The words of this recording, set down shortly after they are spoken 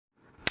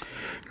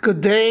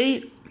Good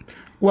day.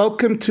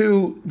 Welcome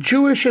to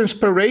Jewish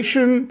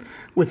Inspiration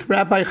with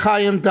Rabbi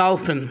Chaim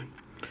Dalfin.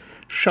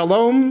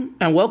 Shalom,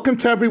 and welcome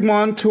to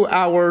everyone to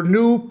our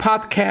new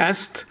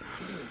podcast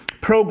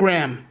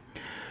program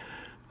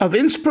of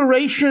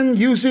inspiration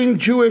using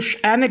Jewish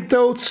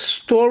anecdotes,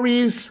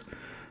 stories,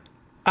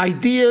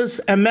 ideas,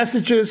 and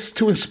messages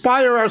to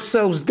inspire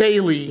ourselves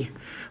daily.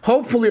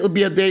 Hopefully it'll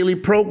be a daily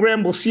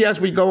program. We'll see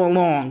as we go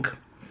along.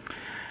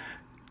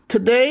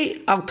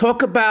 Today, I'll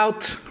talk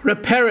about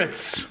Reb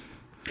Peretz.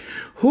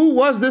 Who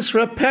was this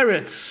Reb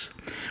Peretz?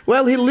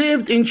 Well, he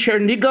lived in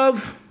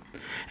Chernigov,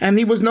 and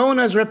he was known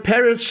as Reb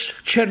Peretz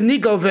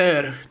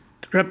Chernigover,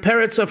 Reb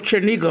Peretz of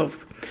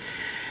Chernigov.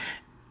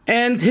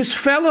 And his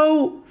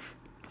fellow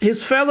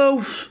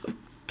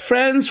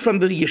friends from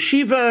the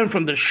yeshiva and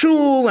from the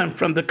shul and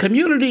from the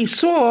community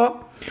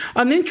saw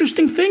an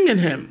interesting thing in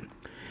him.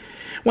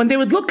 When they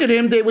would look at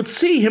him, they would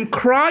see him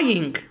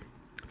crying.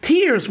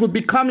 Tears would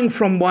be coming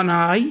from one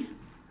eye,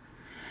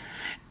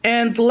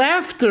 and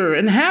laughter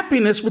and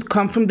happiness would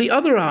come from the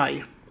other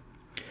eye.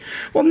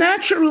 Well,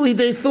 naturally,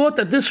 they thought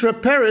that this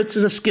Reb Peretz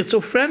is a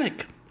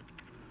schizophrenic.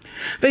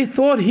 They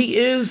thought he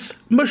is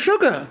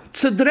meshuga,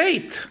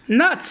 tzedreit,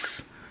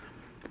 nuts.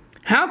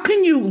 How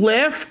can you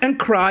laugh and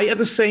cry at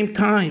the same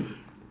time?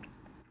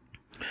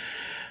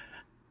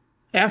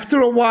 After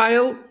a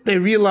while, they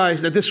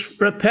realized that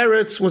this Reb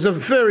Peretz was a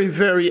very,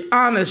 very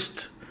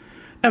honest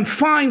and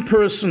fine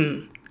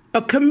person,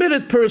 a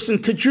committed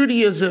person to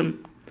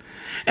Judaism,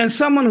 and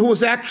someone who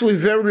was actually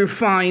very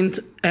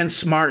refined and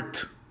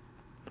smart.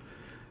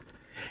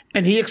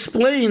 And he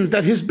explained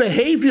that his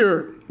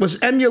behavior was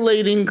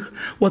emulating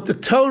what the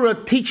Torah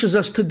teaches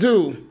us to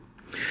do.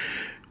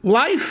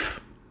 Life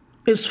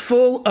is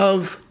full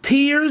of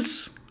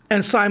tears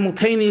and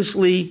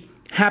simultaneously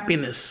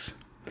happiness.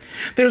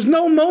 There's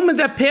no moment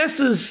that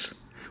passes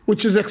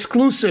which is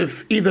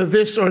exclusive, either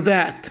this or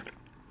that.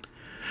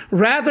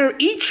 Rather,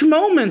 each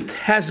moment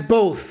has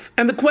both.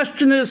 And the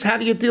question is, how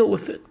do you deal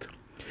with it?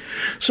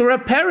 So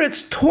Reb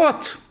Peretz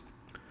taught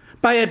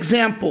by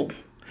example.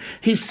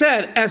 He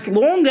said, as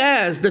long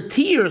as the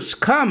tears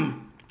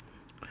come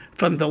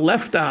from the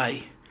left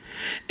eye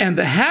and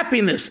the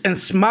happiness and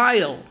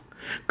smile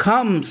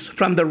comes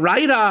from the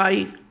right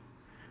eye,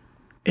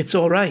 it's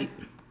all right.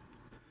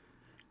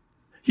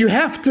 You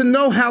have to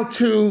know how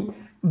to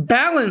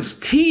balance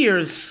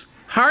tears,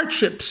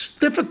 hardships,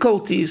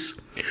 difficulties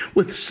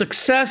with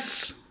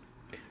success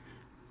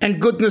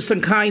and goodness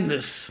and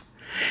kindness.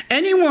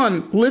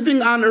 Anyone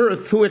living on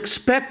earth who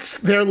expects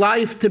their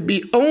life to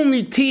be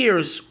only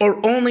tears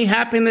or only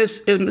happiness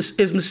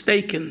is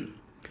mistaken.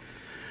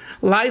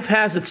 Life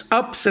has its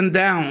ups and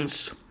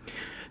downs.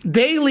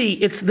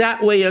 Daily, it's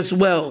that way as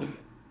well.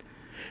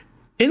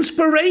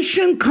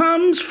 Inspiration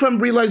comes from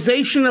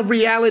realization of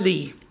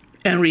reality,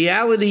 and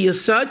reality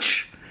is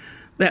such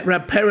that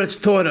Reb Peretz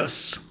taught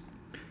us.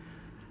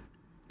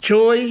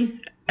 Joy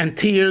and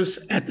tears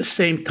at the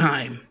same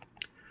time.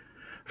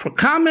 For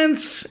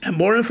comments and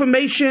more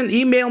information,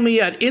 email me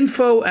at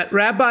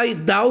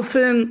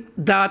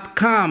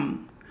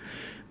info@rabbidalfin.com.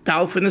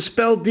 Dalfin is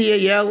spelled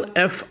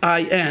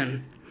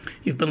D-A-L-F-I-N.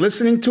 You've been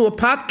listening to a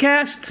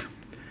podcast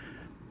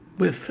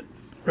with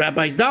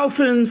Rabbi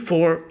Dalfin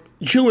for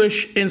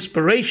Jewish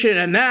Inspiration,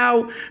 and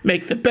now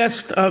make the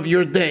best of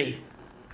your day.